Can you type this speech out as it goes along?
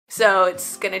So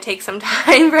it's gonna take some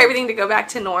time for everything to go back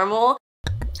to normal.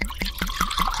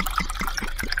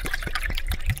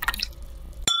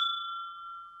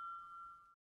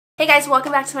 Hey guys,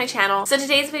 welcome back to my channel. So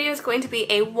today's video is going to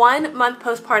be a 1 month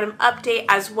postpartum update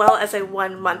as well as a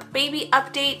 1 month baby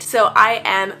update. So I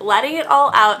am letting it all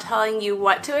out, telling you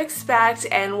what to expect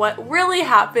and what really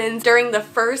happens during the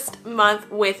first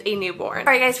month with a newborn.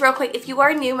 Alright guys, real quick, if you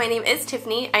are new, my name is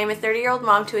Tiffany. I am a 30-year-old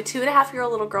mom to a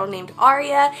 2.5-year-old little girl named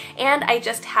Aria, and I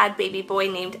just had baby boy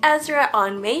named Ezra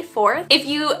on May 4th. If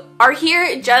you are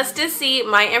here just to see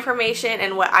my information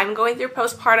and what I'm going through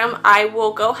postpartum, I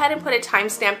will go ahead and put a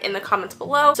timestamp in the comments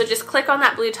below. So just click on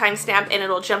that blue timestamp and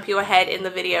it'll jump you ahead in the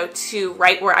video to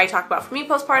right where I talk about for me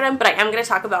postpartum, but I am going to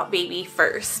talk about baby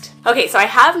first. Okay, so I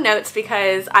have notes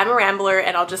because I'm a rambler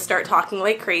and I'll just start talking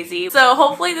like crazy. So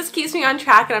hopefully this keeps me on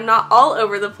track and I'm not all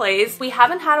over the place. We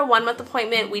haven't had a 1 month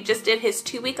appointment. We just did his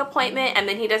 2-week appointment and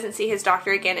then he doesn't see his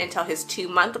doctor again until his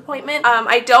 2-month appointment.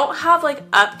 I don't have like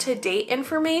up-to-date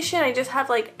information. I just have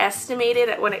like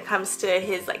estimated when it comes to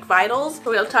his like vitals.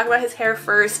 We'll talk about his hair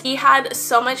first. He had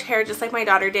so much hair just like my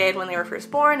daughter did when they were first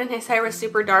born, and his hair was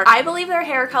super dark. I believe their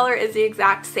hair color is the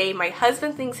exact same. My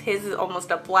husband thinks his is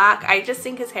almost a black. I just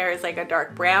think his hair is like a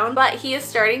dark brown, but he is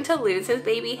starting to lose his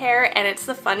baby hair, and it's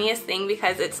the funniest thing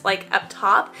because it's like up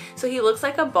top, so he looks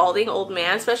like a balding old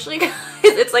man, especially because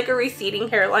it's like a receding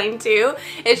hairline too.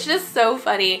 It's just so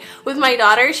funny. With my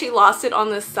daughter, she lost it on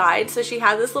the side, so she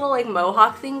had this little like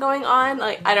mohawk thing going on.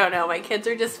 Like, I don't know, my kids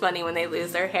are just funny when they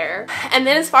lose their hair. And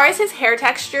then as far as his hair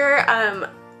texture,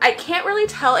 I can't really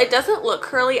tell. It doesn't look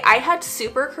curly. I had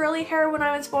super curly hair when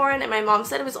I was born, and my mom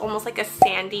said it was almost like a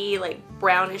sandy, like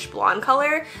brownish blonde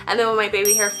color. And then when my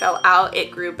baby hair fell out, it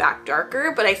grew back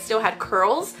darker, but I still had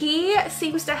curls. He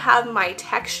seems to have my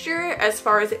texture as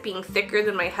far as it being thicker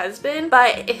than my husband,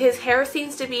 but his hair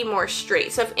seems to be more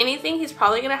straight. So if anything, he's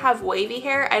probably gonna have wavy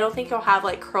hair. I don't think he'll have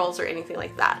like curls or anything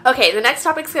like that. Okay, the next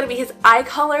topic is gonna be his eye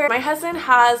color. My husband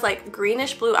has like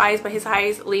greenish blue eyes, but his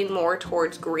eyes lean more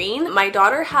towards green. My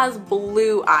daughter has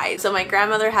blue eyes. So my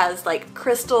grandmother has like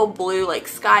crystal blue, like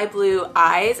sky blue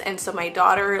eyes, and so my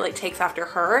daughter like takes after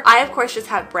her. I of course just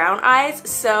have brown eyes,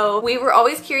 so we were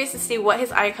always curious to see what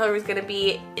his eye color was gonna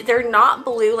be. They're not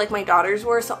blue like my daughter's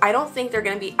were, so I don't think they're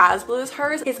gonna be as blue as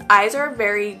hers. His eyes are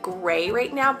very gray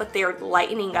right now, but they're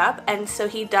lightening up, and so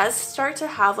he does start to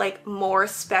have like more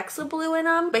specks of blue in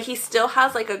him, but he still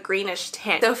has like a greenish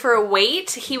tint. So for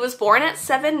weight, he was born at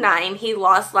 7'9". He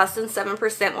lost less than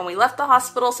 7% when we left the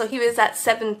hospital, so he was at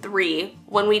 7'3".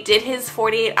 When we did his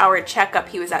 48-hour checkup,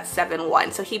 he was at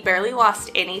 7'1", so he barely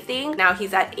lost anything. Now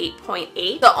he's at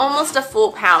 8.8, so almost a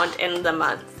full pound in the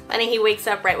month. And he wakes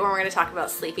up right when we're going to talk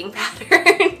about sleeping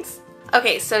patterns.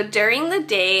 Okay, so during the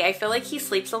day, I feel like he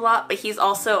sleeps a lot, but he's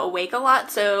also awake a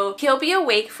lot, so he'll be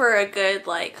awake for a good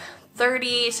like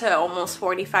 30 to almost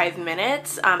 45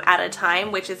 minutes at a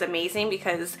time, which is amazing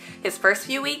because his first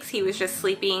few weeks he was just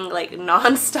sleeping like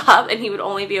non-stop, and he would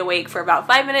only be awake for about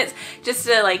 5 minutes just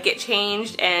to like get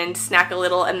changed and snack a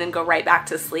little and then go right back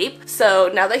to sleep.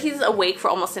 So now that he's awake for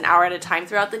almost an hour at a time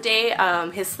throughout the day,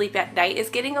 his sleep at night is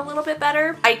getting a little bit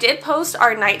better. I did post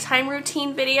our nighttime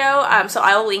routine video, so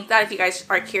I'll link that if you guys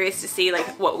are curious to see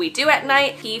like what we do at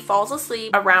night. He falls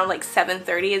asleep around like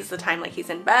 7:30 is the time like he's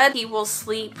in bed. He will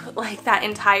sleep like that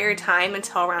entire time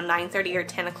until around 9:30 or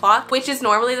 10 o'clock, which is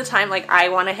normally the time like I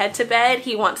want to head to bed.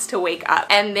 He wants to wake up,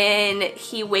 and then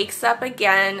he wakes up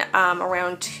again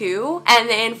around 2, and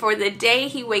then for the day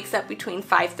he wakes up between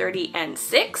 5:30 and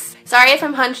 6. Sorry if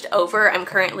I'm hunched over, I'm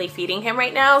currently feeding him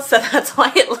right now, so that's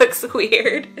why it looks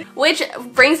weird. Which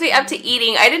brings me up to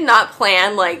eating. I did not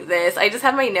plan like this. I just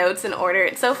have my notes in order.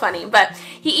 It's so funny, but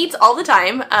he eats all the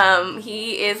time.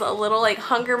 He is a little like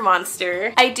hunger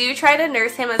monster. I do try to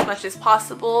nurse him as much as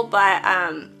possible, but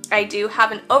I do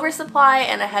have an oversupply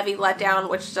and a heavy letdown,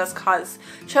 which does cause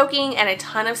choking and a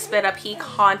ton of spit up. He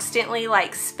constantly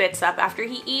like spits up after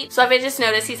he eats. So if I just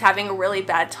notice he's having a really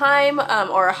bad time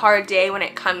or a hard day when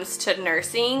it comes to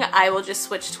nursing, I will just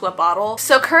switch to a bottle.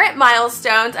 So current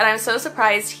milestones, and I'm so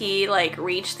surprised he like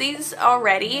reached these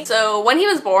already. So when he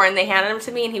was born, they handed him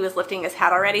to me and he was lifting his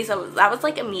head already, so that was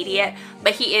like immediate,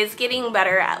 but he is getting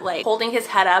better at like holding his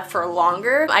head up for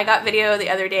longer. I got video the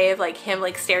other day of like him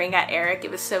like staring at Eric.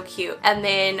 It was so cute. And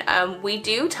then we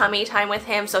do tummy time with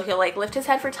him, so he'll like lift his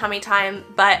head for tummy time,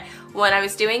 but when I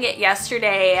was doing it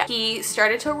yesterday, he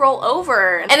started to roll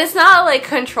over. And it's not like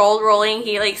controlled rolling.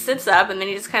 He like sits up and then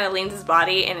he just kind of leans his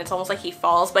body and it's almost like he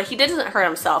falls, but he doesn't hurt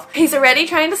himself. He's already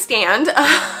trying to stand.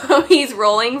 He's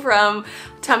rolling from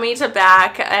tummy to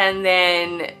back, and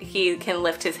then he can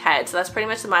lift his head. So that's pretty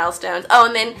much the milestones. Oh,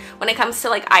 and then when it comes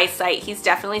to like eyesight, he's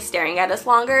definitely staring at us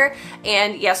longer.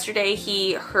 And yesterday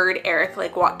he heard Eric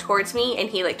like walk towards me and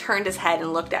he like turned his head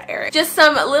and looked at Eric. Just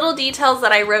some little details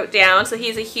that I wrote down. So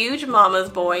he's a huge mama's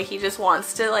boy. He just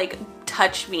wants to like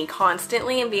touch me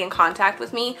constantly and be in contact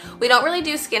with me. We don't really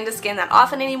do skin to skin that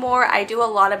often anymore. I do a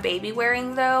lot of baby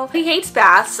wearing though. He hates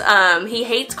baths. He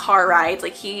hates car rides.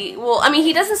 Like he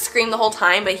doesn't scream the whole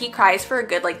time, but he cries for a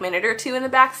good like minute or two in the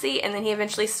back seat and then he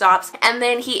eventually stops. And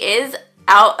then he is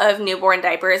out of newborn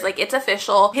diapers. Like it's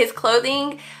official. His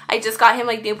clothing, I just got him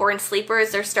like newborn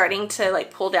sleepers. They're starting to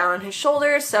like pull down on his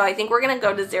shoulders. So I think we're gonna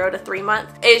go to 0 to 3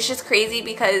 months. It's just crazy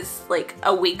because like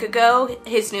a week ago,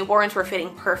 his newborns were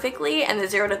fitting perfectly and the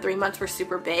 0 to 3 months were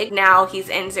super big. Now he's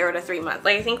in 0 to 3 months.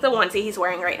 Like I think the onesie he's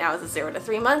wearing right now is a 0 to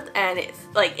 3 month and it's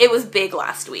like, it was big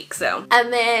last week. So,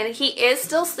 and then he is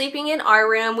still sleeping in our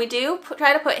room. We do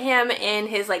try to put him in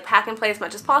his like pack and play as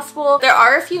much as possible. There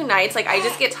are a few nights like I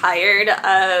just get tired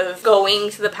of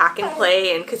going to the pack and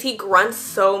play, and because he grunts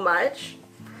so much.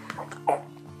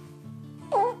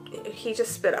 He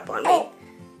just spit up on me.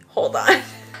 Hold on.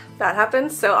 That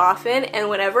happens so often, and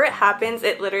whenever it happens,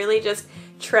 it literally just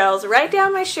trails right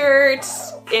down my shirt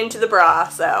into the bra.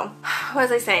 So what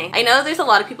was I saying? I know there's a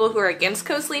lot of people who are against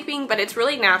co-sleeping, but it's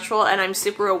really natural and I'm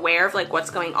super aware of like what's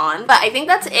going on. But I think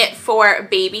that's it for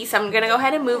baby. So I'm gonna go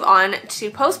ahead and move on to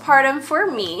postpartum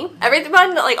for me.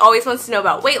 Everyone like always wants to know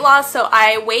about weight loss. So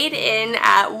I weighed in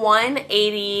at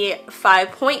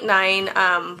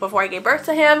 185.9 before I gave birth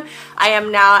to him. I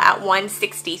am now at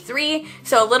 163,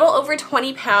 so a little over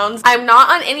 20 pounds. I'm not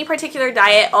on any particular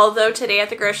diet, although today at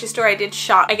the grocery store I did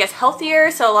shop, I guess, healthier.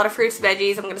 So a lot of fruits,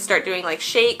 veggies. I'm gonna start doing like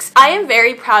shakes. I am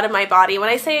very proud of my body. When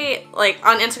I say like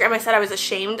on Instagram I said I was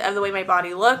ashamed of the way my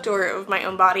body looked or of my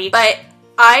own body, but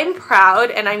I'm proud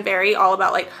and I'm very all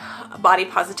about like body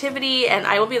positivity, and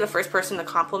I will be the first person to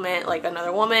compliment like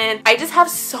another woman. I just have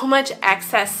so much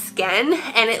excess skin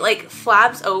and it like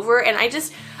flabs over, and I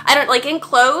don't like in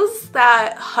clothes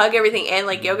that hug everything in,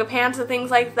 like yoga pants and things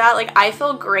like that. Like I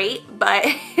feel great, but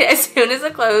as soon as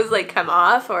the clothes like come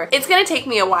off, or it's gonna take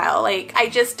me a while. Like I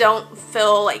just don't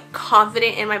feel like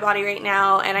confident in my body right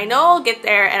now, and I know I'll get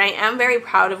there, and I am very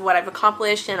proud of what I've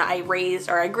accomplished. And I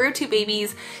grew 2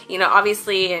 babies, you know,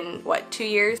 obviously in what, 2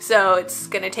 years, so it's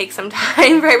gonna take some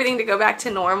time for everything to go back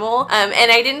to normal.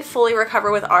 And I didn't fully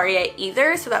recover with Aria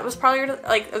either, so that was probably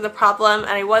like the problem. And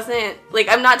I wasn't like,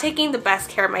 I'm not taking the best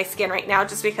care of my skin right now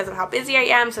just because of how busy I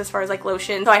am. So as far as like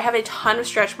lotion, so I have a ton of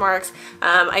stretch marks.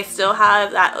 I still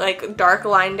have that like dark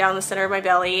line down the center of my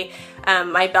belly.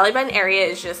 My belly button area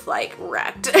is just like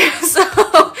wrecked.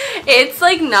 So it's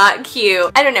like not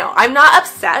cute. I don't know. I'm not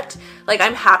upset. Like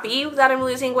I'm happy that I'm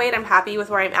losing weight. I'm happy with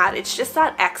where I'm at. It's just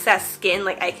that excess skin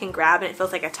like I can grab and it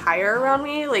feels like a tire around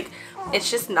me. Like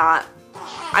it's just not,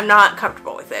 I'm not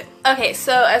comfortable with it. Okay,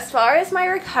 so as far as my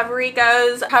recovery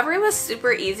goes, recovery was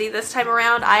super easy this time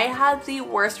around. I had the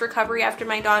worst recovery after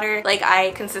my daughter. Like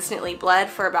I consistently bled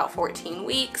for about 14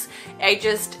 weeks.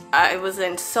 I was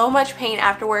in so much pain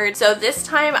afterwards. So this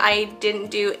time I didn't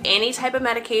do any type of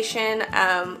medication.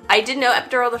 I did no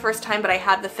epidural the first time, but I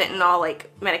had the fentanyl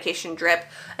like medication drip,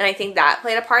 and I think that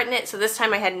played a part in it. So this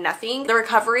time I had nothing. The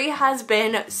recovery has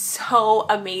been so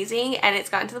amazing, and it's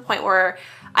gotten to the point where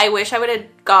I wish I would have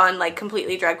gone like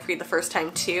completely drug-free the first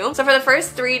time too. So for the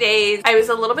first 3 days, I was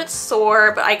a little bit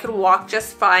sore, but I could walk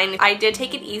just fine. I did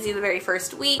take it easy the very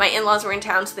first week. My in-laws were in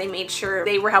town, so they made sure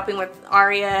they were helping with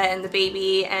Aria and the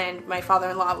baby, and my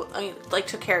father-in-law like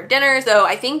took care of dinner. So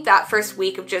I think that first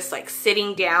week of just like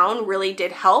sitting down really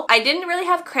did help. I didn't really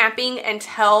have cramping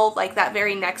until like that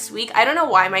very next week. I don't know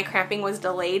why my cramping was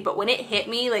delayed, but when it hit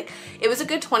me, like it was a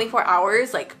good 24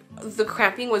 hours. Like the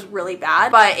cramping was really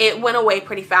bad, but it went away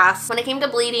pretty fast. When it came to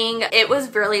bleeding, it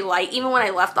was really light. Even when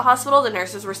I left the hospital, the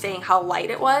nurses were saying how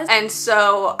light it was, and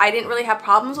so I didn't really have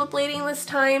problems with bleeding this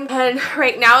time. And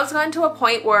right now it's gotten to a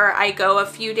point where I go a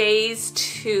few days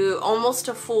to almost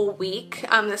a full week.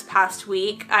 This past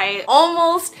week I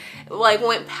almost like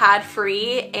went pad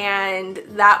free, and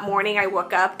that morning I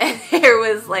woke up and there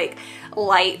was like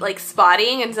light like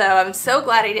spotting, and so I'm so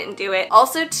glad I didn't do it.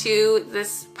 Also too,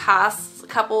 this past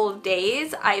couple of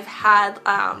days I've had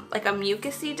like a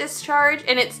mucusy discharge,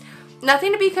 and it's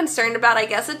Nothing to be concerned about. I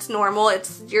guess it's normal.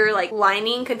 It's your like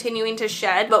lining continuing to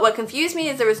shed. But what confused me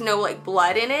is there was no like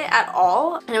blood in it at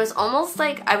all. And it was almost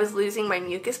like I was losing my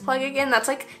mucus plug again. That's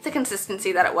like the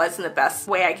consistency that it was in the best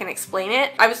way I can explain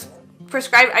it. I was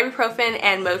prescribed ibuprofen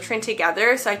and Motrin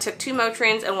together, so I took 2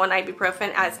 Motrins and 1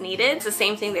 ibuprofen as needed. It's the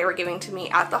same thing they were giving to me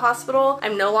at the hospital.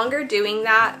 I'm no longer doing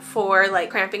that for like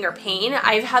cramping or pain.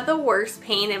 I've had the worst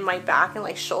pain in my back and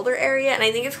like shoulder area, and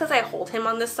I think it's because I hold him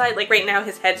on this side. Like right now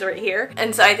his head's right here,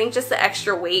 and so I think just the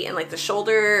extra weight and like the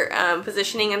shoulder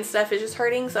positioning and stuff is just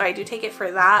hurting, so I do take it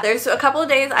for that. There's a couple of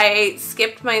days I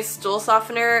skipped my stool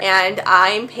softener and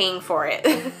I'm paying for it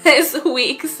this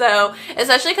week, so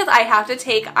especially because I have to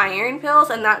take iron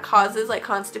pills and that causes like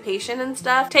constipation and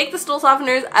stuff. Take the stool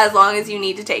softeners as long as you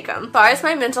need to take them. As far as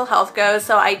my mental health goes,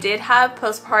 so I did have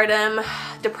postpartum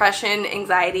depression,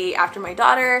 anxiety after my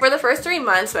daughter. For the first 3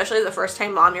 months, especially the first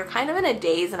time mom, you're kind of in a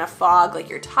daze and a fog. Like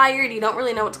you're tired, you don't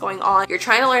really know what's going on. You're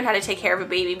trying to learn how to take care of a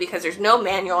baby because there's no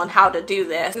manual on how to do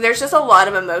this. There's just a lot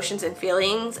of emotions and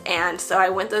feelings, and so I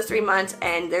went those 3 months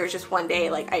and there was just one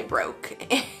day like I broke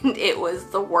and it was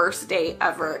the worst day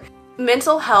ever.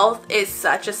 Mental health is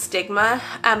such a stigma,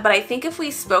 but I think if we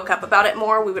spoke up about it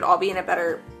more, we would all be in a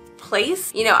better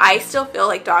place. You know, I still feel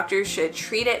like doctors should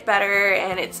treat it better,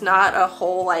 and it's not a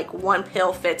whole like one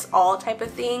pill fits all type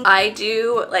of thing. I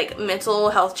do like mental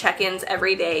health check-ins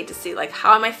every day to see like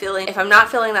how am I feeling. If I'm not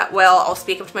feeling that well, I'll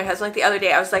speak up to my husband. Like the other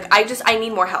day I was like, I need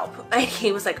more help, and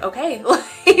he was like, okay.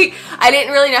 Like I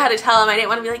didn't really know how to tell him. I didn't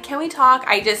want to be like, can we talk?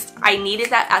 I needed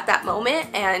that at that moment,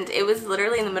 and it was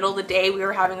literally in the middle of the day we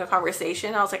were having a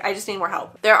conversation. I was like, I just need more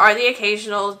help. There are the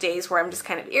occasional days where I'm just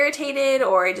kind of irritated,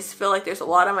 or I just feel like there's a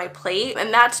lot on my plate,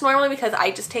 and that's normally because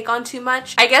I just take on too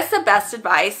much. I guess the best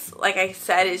advice, like I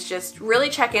said, is just really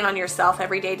check in on yourself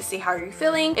every day to see how you're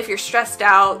feeling. If you're stressed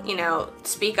out, you know,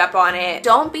 speak up on it.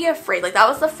 Don't be afraid. Like that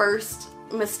was the first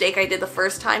mistake I did the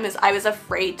first time, is I was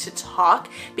afraid to talk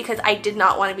because I did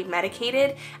not want to be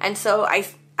medicated, and so I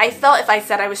felt if I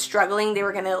said I was struggling, they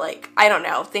were gonna like, I don't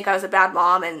know, think I was a bad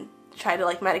mom and try to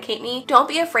like medicate me. Don't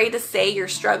be afraid to say you're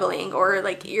struggling or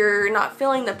like you're not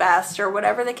feeling the best or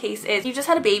whatever the case is. You just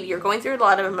had a baby, you're going through a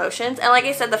lot of emotions, and like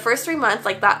I said, the first 3 months,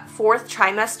 like that 4th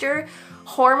trimester,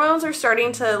 hormones are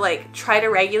starting to like try to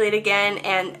regulate again,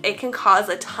 and it can cause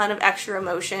a ton of extra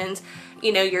emotions.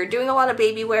 You know, you're doing a lot of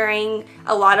baby wearing.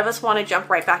 A lot of us want to jump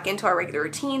right back into our regular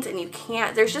routines, and you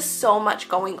can't. There's just so much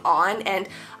going on, and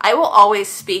I will always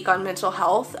speak on mental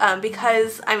health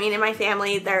because, I mean, in my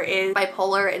family there is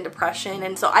bipolar and depression,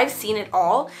 and so I've seen it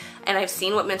all, and I've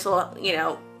seen what mental, you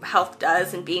know, health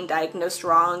does and being diagnosed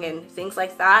wrong and things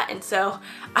like that. And so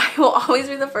I will always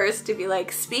be the first to be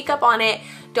like, speak up on it.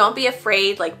 Don't be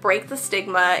afraid, like break the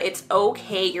stigma. It's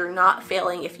okay. You're not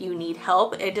failing if you need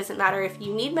help. It doesn't matter if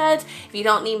you need meds, if you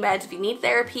don't need meds, if you need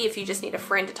therapy, if you just need a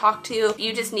friend to talk to, if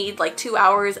you just need like 2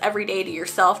 hours every day to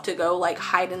yourself to go like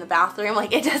hide in the bathroom.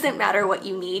 Like it doesn't matter what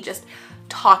you need, just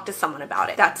talk to someone about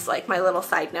it. That's like my little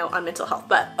side note on mental health.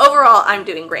 But overall, I'm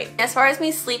doing great. As far as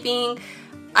me sleeping,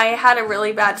 I had a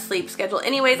really bad sleep schedule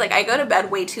anyways. Like I go to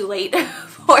bed way too late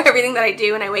for everything that I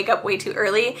do, and I wake up way too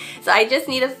early, so I just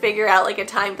need to figure out like a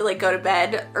time to like go to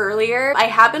bed earlier. I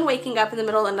have been waking up in the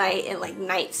middle of the night in like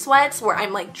night sweats where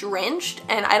I'm like drenched,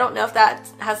 and I don't know if that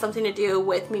has something to do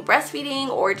with me breastfeeding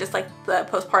or just like the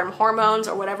postpartum hormones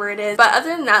or whatever it is. But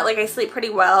other than that, like I sleep pretty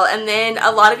well. And then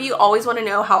a lot of you always want to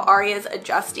know how Aria's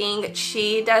adjusting.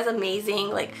 She does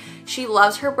amazing. Like she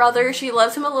loves her brother. She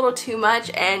loves him a little too much,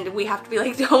 and we have to be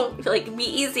like, don't, like, be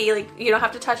easy. Like, you don't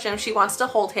have to touch him. She wants to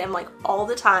hold him like all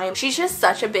the time. She's just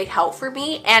such a big help for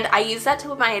me, and I use that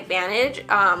to my advantage.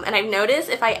 And I've noticed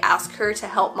if I ask her to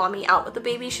help mommy out with the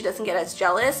baby, she doesn't get as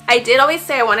jealous. I did always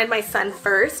say I wanted my son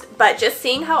first, but just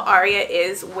seeing how Aria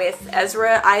is with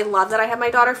Ezra, I love that I have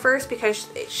my daughter first because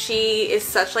she is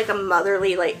such like a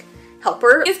motherly like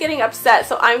helper. He's getting upset,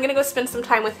 so I'm gonna go spend some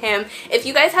time with him. If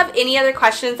you guys have any other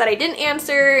questions that I didn't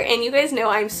answer, and you guys know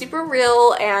I'm super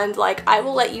real and like I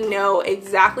will let you know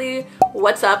exactly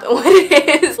what's up and what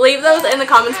it is, leave those in the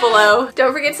comments below.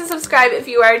 Don't forget to subscribe if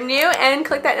you are new, and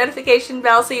click that notification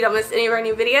bell so you don't miss any of our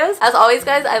new videos. As always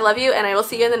guys, I love you, and I will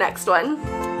see you in the next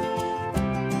one.